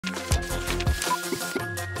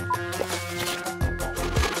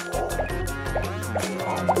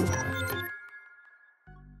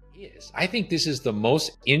is. I think this is the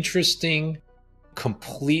most interesting,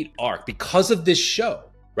 complete arc because of this show,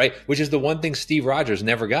 right? Which is the one thing Steve Rogers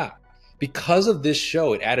never got. Because of this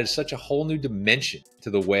show, it added such a whole new dimension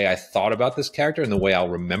to the way I thought about this character and the way I'll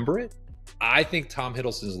remember it. I think Tom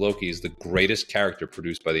Hiddleston's Loki is the greatest character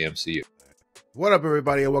produced by the MCU. What up,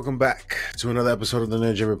 everybody, and welcome back to another episode of the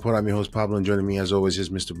NERDGEN Report. I'm your host, Pablo, and joining me, as always, is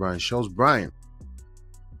Mr. Brian Schultz. Brian,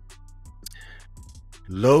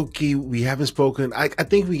 Loki, we haven't spoken. I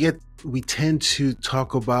think we tend to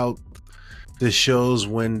talk about the shows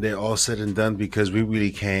when they're all said and done because we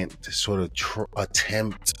really can't sort of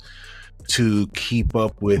attempt to keep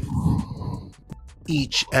up with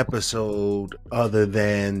each episode other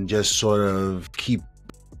than just sort of keep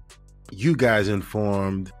you guys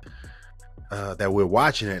informed that we're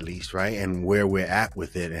watching, at least, right? And where we're at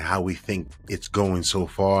with it and how we think it's going so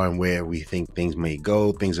far and where we think things may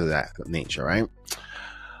go, things of that nature, right?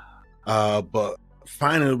 But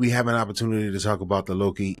finally, we have an opportunity to talk about the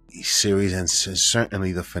Loki series and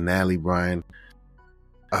certainly the finale, Brian.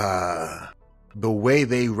 The way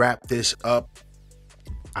they wrap this up,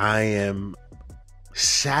 I am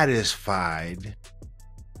satisfied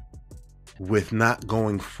with not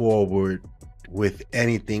going forward with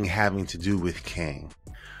anything having to do with Kang.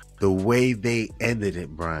 The way they ended it,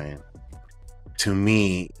 Brian, to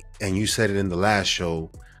me, and you said it in the last show,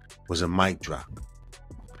 was a mic drop.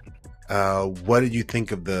 What did you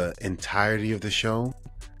think of the entirety of the show?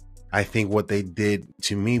 I think what they did,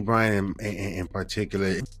 to me, Brian, in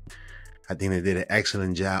particular, I think they did an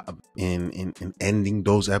excellent job in ending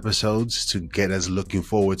those episodes to get us looking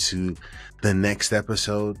forward to the next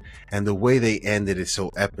episode. And the way they ended it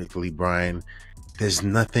so epically, Brian, there's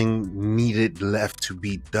nothing needed left to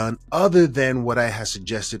be done other than what I had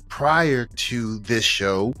suggested prior to this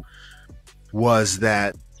show, was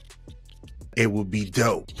that it would be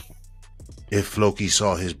dope if Loki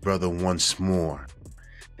saw his brother once more,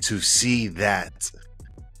 to see that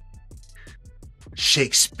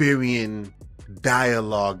Shakespearean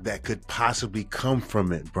dialogue that could possibly come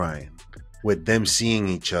from it, Brian, with them seeing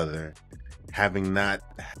each other, having not,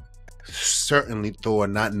 certainly Thor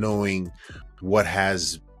not knowing what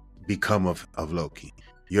has become of Loki.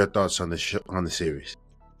 Your thoughts on the show, on the series?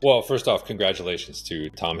 Well, first off, congratulations to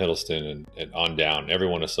Tom Hiddleston and on down,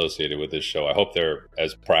 everyone associated with this show. I hope they're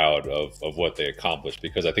as proud of what they accomplished,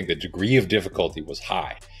 because I think the degree of difficulty was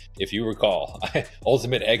high. If you recall,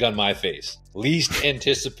 ultimate egg on my face, least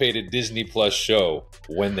anticipated Disney Plus show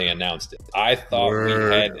when they announced it. I thought we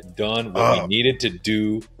had done what we needed to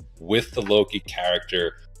do with the Loki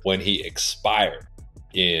character when he expired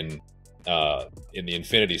in the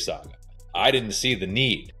Infinity Saga. I didn't see the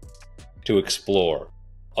need to explore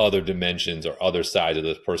other dimensions or other sides of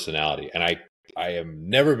this personality. And I have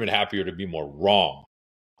never been happier to be more wrong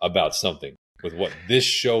about something with what this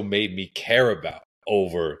show made me care about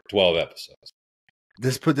over 12 episodes.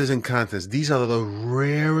 Let's put this in context. These are the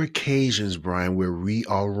rare occasions, Brian, where we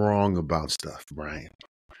are wrong about stuff, Brian.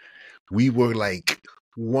 We were like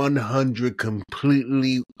 100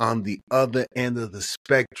 completely on the other end of the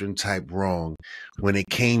spectrum type wrong when it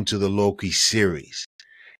came to the Loki series.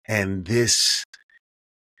 And this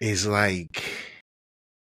is like,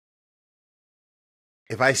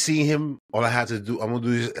 if I see him, all I have to do, I'm going to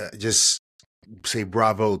do is just say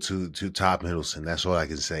bravo to Tom Hiddleston. That's all I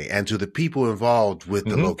can say. And to the people involved with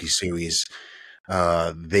the Loki series,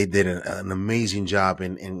 they did an amazing job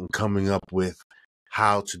in coming up with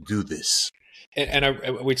how to do this.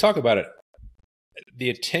 And we talk about it, the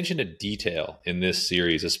attention to detail in this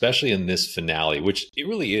series, especially in this finale, which it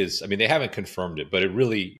really is. I mean, they haven't confirmed it, but it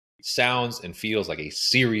really sounds and feels like a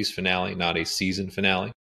series finale, not a season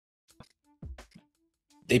finale.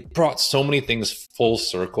 They brought so many things full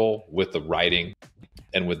circle with the writing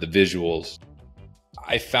and with the visuals.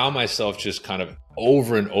 I found myself just kind of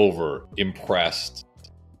over and over impressed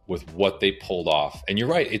with what they pulled off. And you're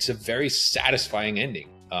right, it's a very satisfying ending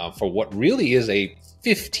for what really is a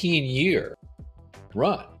 15-year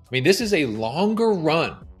run. I mean, this is a longer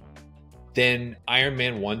run than Iron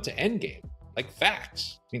Man 1 to Endgame. Like,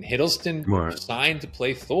 facts. I mean, Hiddleston signed to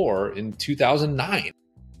play Thor in 2009.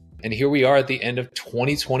 And here we are at the end of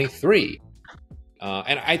 2023.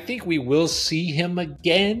 And I think we will see him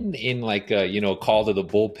again in like a, call to the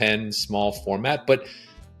bullpen small format. But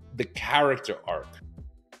the character arc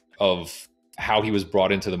of how he was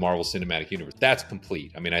brought into the Marvel Cinematic Universe, that's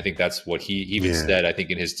complete. I mean, I think that's what he even said, I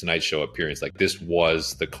think, in his Tonight Show appearance. Like, this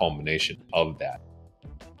was the culmination of that.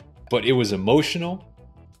 But it was emotional.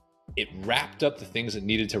 It wrapped up the things that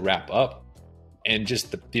needed to wrap up. And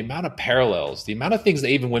just the amount of parallels, the amount of things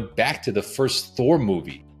they even went back to the first Thor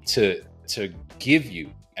movie to give you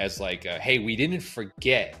as like, hey, we didn't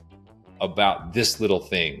forget about this little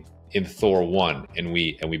thing in Thor 1 and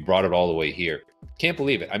we brought it all the way here. Can't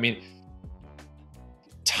believe it. I mean,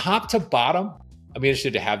 top to bottom, I'm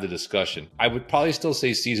interested to have the discussion. I would probably still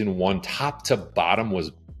say season 1, top to bottom,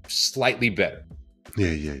 was slightly better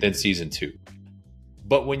than season 2.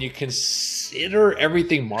 But when you consider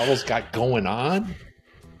everything Marvel's got going on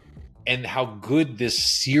and how good this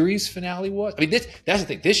series finale was, I mean, that's the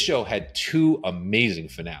thing. This show had 2 amazing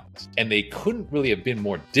finales, and they couldn't really have been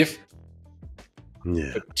more different.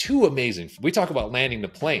 Yeah. But 2 amazing. We talk about landing the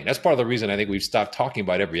plane. That's part of the reason I think we've stopped talking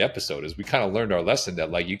about every episode, is we kind of learned our lesson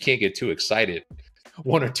that, like, you can't get too excited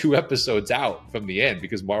 1 or 2 episodes out from the end,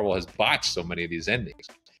 because Marvel has botched so many of these endings.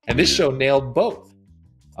 And this show nailed both.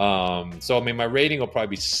 So, I mean, my rating will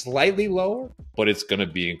probably be slightly lower, but it's going to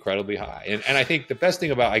be incredibly high. And I think the best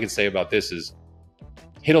thing I can say about this is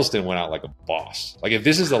Hiddleston went out like a boss. Like, if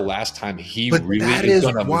this is the last time he really is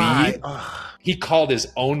going to lead, he called his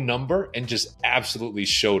own number and just absolutely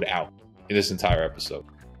showed out in this entire episode.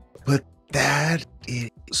 But that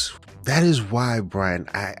is why, Brian,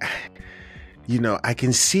 I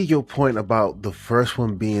can see your point about the first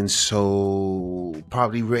one being so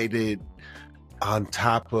probably rated on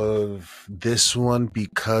top of this one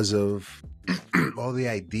because of all the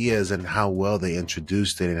ideas and how well they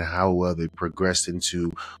introduced it and how well they progressed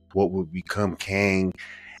into what would become Kang.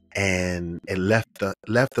 And it left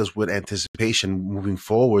us with anticipation moving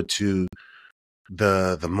forward to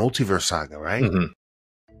the Multiverse Saga, right? Mm-hmm.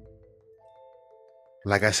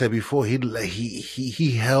 Like I said before, he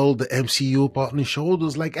held the MCU up on his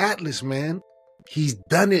shoulders like Atlas, man. He's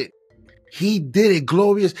done it. He did it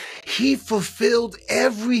glorious. He fulfilled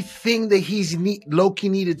everything that Loki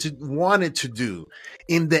wanted to do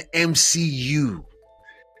in the MCU.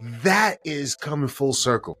 That is coming full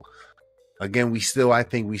circle. Again, I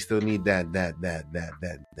think we still need that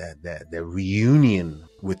reunion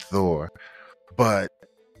with Thor. But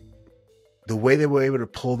the way they were able to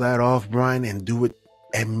pull that off, Brian, and do it,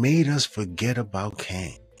 it made us forget about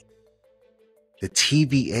Kang. The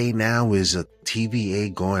TVA now is a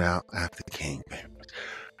TVA going out after Kang.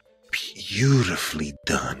 Beautifully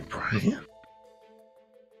done, Brian.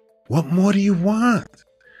 What more do you want?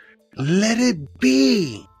 Let it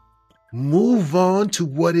be. Move on to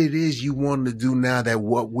what it is you want to do now, that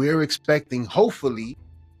what we're expecting, hopefully,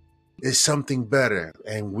 is something better.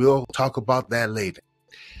 And we'll talk about that later.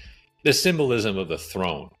 The symbolism of the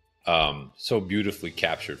throne, so beautifully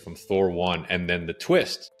captured from Thor 1, and then the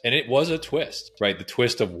twist. And it was a twist, right? The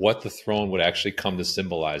twist of what the throne would actually come to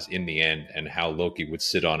symbolize in the end, and how Loki would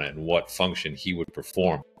sit on it and what function he would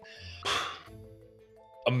perform.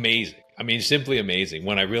 Amazing. I mean, simply amazing.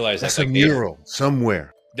 When I realized that's a mural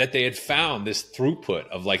somewhere, that they had found this throughput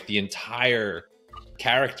of like the entire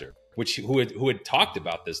character, who had talked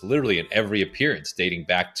about this literally in every appearance dating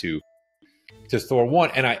back to Thor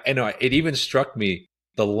 1. And it even struck me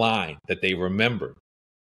the line that they remembered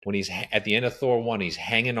when he's at the end of Thor 1, he's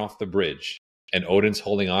hanging off the bridge and Odin's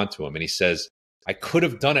holding on to him. And he says, "I could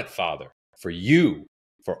have done it, Father, for you,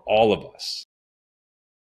 for all of us."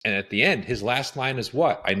 And at the end, his last line is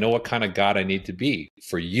what? "I know what kind of God I need to be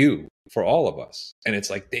for you, for all of us." And it's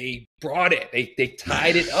like they brought it. They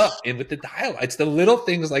tied it up in with the dialogue. It's the little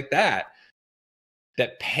things like that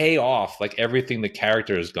that pay off like everything the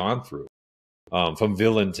character has gone through, from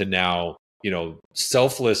villain to now,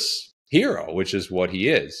 selfless hero, which is what he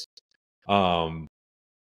is.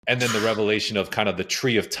 And then the revelation of kind of the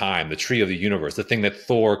tree of time, the tree of the universe, the thing that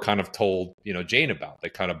Thor kind of told, Jane about,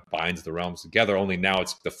 that kind of binds the realms together. Only now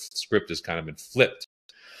the script has kind of been flipped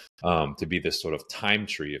to be this sort of time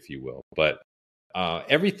tree, if you will. But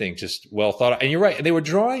everything just well thought out. And you're right. And they were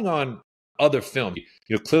drawing on other films.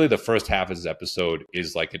 Clearly the first half of this episode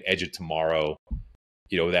is like an Edge of Tomorrow,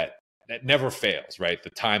 that never fails, right? The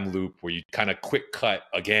time loop where you kind of quick cut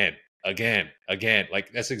again.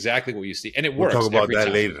 Like that's exactly what you see, and it works. We'll talk about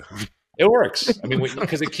that later. It works. I mean,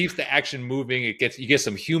 because it keeps the action moving. You get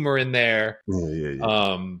some humor in there.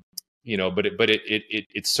 Yeah. But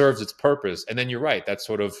it serves its purpose. And then you're right. That's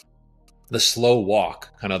sort of the slow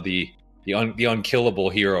walk, kind of the unkillable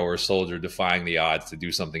hero or soldier defying the odds to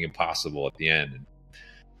do something impossible at the end.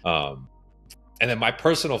 And then my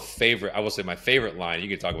personal favorite, I will say my favorite line. You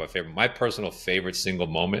can talk about favorite. My personal favorite single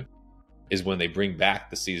moment is when they bring back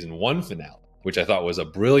the season 1 finale, which I thought was a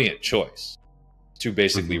brilliant choice to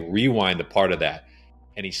basically rewind a part of that.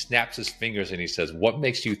 And he snaps his fingers and he says, "What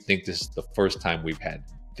makes you think this is the first time we've had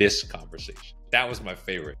this conversation?" That was my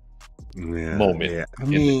favorite moment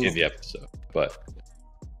in the episode. But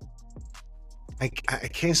I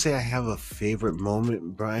can't say I have a favorite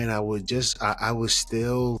moment, Brian. I was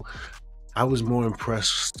still I was more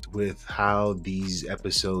impressed with how these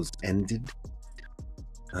episodes ended,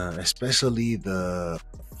 especially the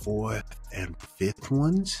fourth and fifth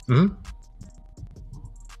ones. Mm-hmm.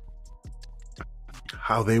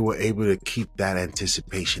 How they were able to keep that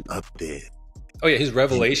anticipation up there. Oh yeah, his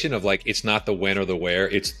revelation of like, it's not the when or the where,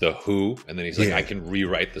 it's the who, and then he's like, I can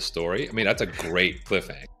rewrite the story. I mean, that's a great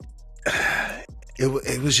cliffhanger.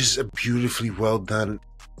 It was just a beautifully well done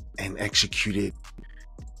and executed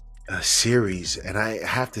series, and I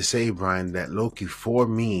have to say, Brian, that Loki, for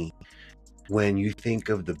me, when you think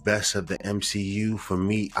of the best of the MCU, for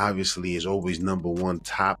me, obviously, is always number one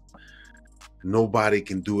top. Nobody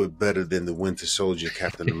can do it better than the Winter Soldier,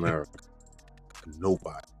 Captain America.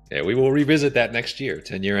 Nobody. Yeah, we will revisit that next year,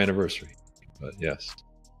 10-year anniversary. But yes,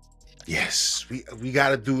 we got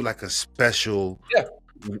to do like a special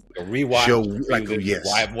a rewatch show, like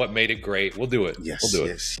what made it great. We'll do it. Yes, we'll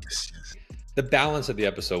do yes. The balance of the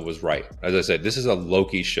episode was right. As I said, this is a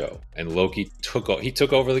Loki show, and Loki took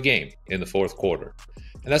over the game in the fourth quarter,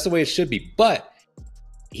 and that's the way it should be. But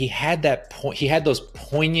he had he had those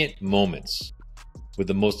poignant moments with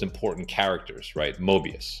the most important characters, right?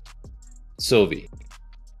 Mobius, Sylvie,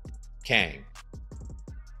 Kang.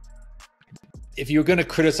 If you're going to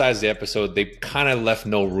criticize the episode, they kind of left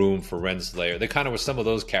no room for Renslayer. They kind of were, some of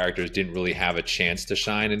those characters didn't really have a chance to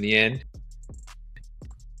shine in the end.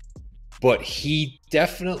 But he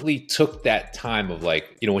definitely took that time of,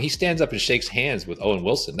 like, you know, when he stands up and shakes hands with Owen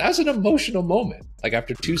Wilson, that's an emotional moment. Like,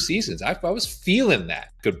 after 2 seasons, I was feeling that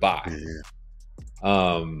goodbye.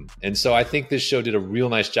 And so I think this show did a real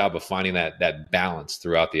nice job of finding that balance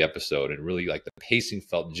throughout the episode, and really, like, the pacing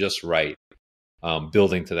felt just right,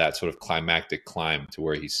 building to that sort of climactic climb to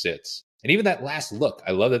where he sits. And even that last look,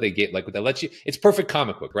 I love that they get, like, that lets you, it's perfect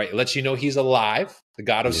comic book, right? It lets you know he's alive. The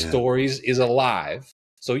God of Stories is alive.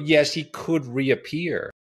 So yes, he could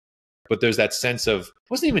reappear, but there's that sense of,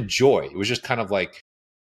 it wasn't even joy. It was just kind of like,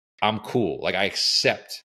 I'm cool. Like, I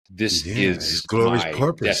accept this is glorious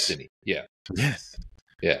purpose. Destiny. Yeah. Yes.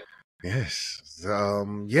 Yeah. Yes.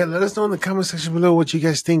 Let us know in the comment section below what you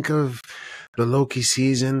guys think of the Loki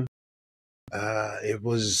season.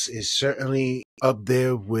 It's certainly up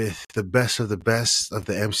there with the best of the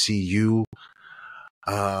MCU.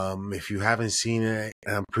 If you haven't seen it,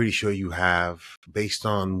 I'm pretty sure you have, based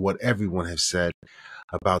on what everyone has said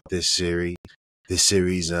about this series. This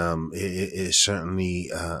series is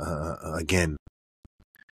certainly again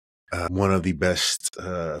one of the best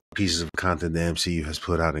pieces of content the MCU has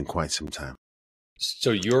put out in quite some time.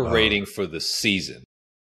 So your rating for the season?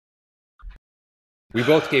 We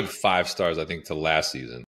both gave 5 stars, I think, to last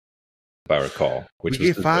season, if I recall. Which we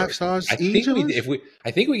gave 5 stars. I think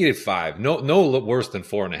we gave 5. No worse than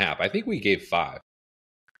 4.5. I think we gave 5.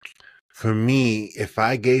 For me, if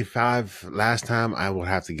I gave 5 last time, I will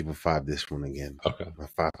have to give a 5 this one again. Okay, a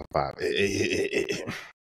 5 for 5.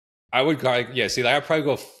 I would go. Yeah, see, I'd probably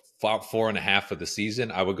go 4.5 for the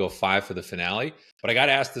season. I would go 5 for the finale. But I got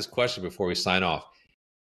to ask this question before we sign off: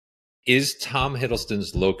 is Tom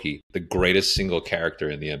Hiddleston's Loki the greatest single character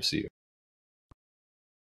in the MCU?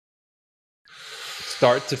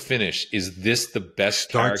 Start to finish, is this the best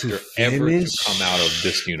character ever to come out of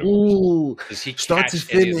this universe? Ooh, does he start to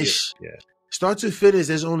finish? Start to finish,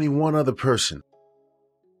 there's only one other person.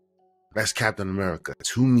 That's Captain America.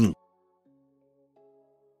 To me.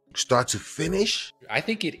 Start to finish? I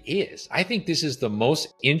think it is. I think this is the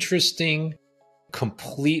most interesting,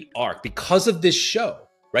 complete arc because of this show,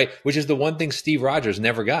 right? Which is the one thing Steve Rogers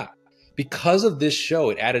never got. Because of this show,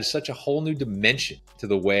 it added such a whole new dimension to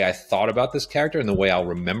the way I thought about this character and the way I'll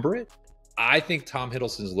remember it. I think Tom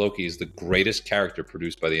Hiddleston's Loki is the greatest character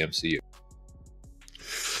produced by the MCU.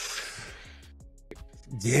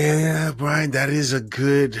 Yeah, Brian, that is a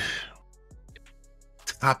good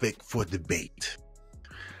topic for debate.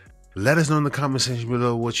 Let us know in the comment section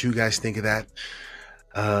below what you guys think of that.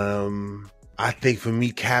 I think for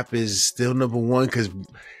me, Cap is still number one, because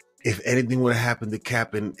if anything would have happened to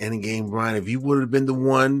Cap in Endgame, Brian, if you would have been the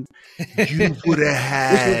one, you would have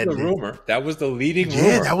had... Which was the rumor. That was the leading rumor.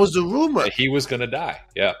 Yeah, that was the rumor. That he was going to die.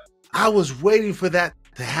 Yeah. I was waiting for that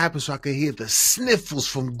to happen so I could hear the sniffles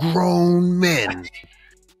from grown men.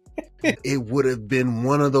 It would have been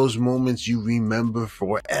one of those moments you remember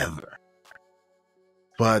forever.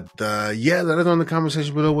 But let us know in the comment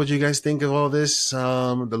section below what you guys think of all this,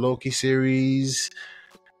 the Loki series.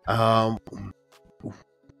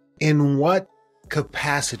 In what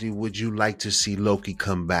capacity would you like to see Loki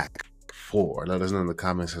come back for? Let us know in the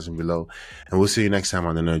comment section below. And we'll see you next time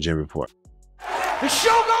on the NERDGEN Report. The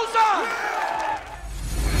show goes on!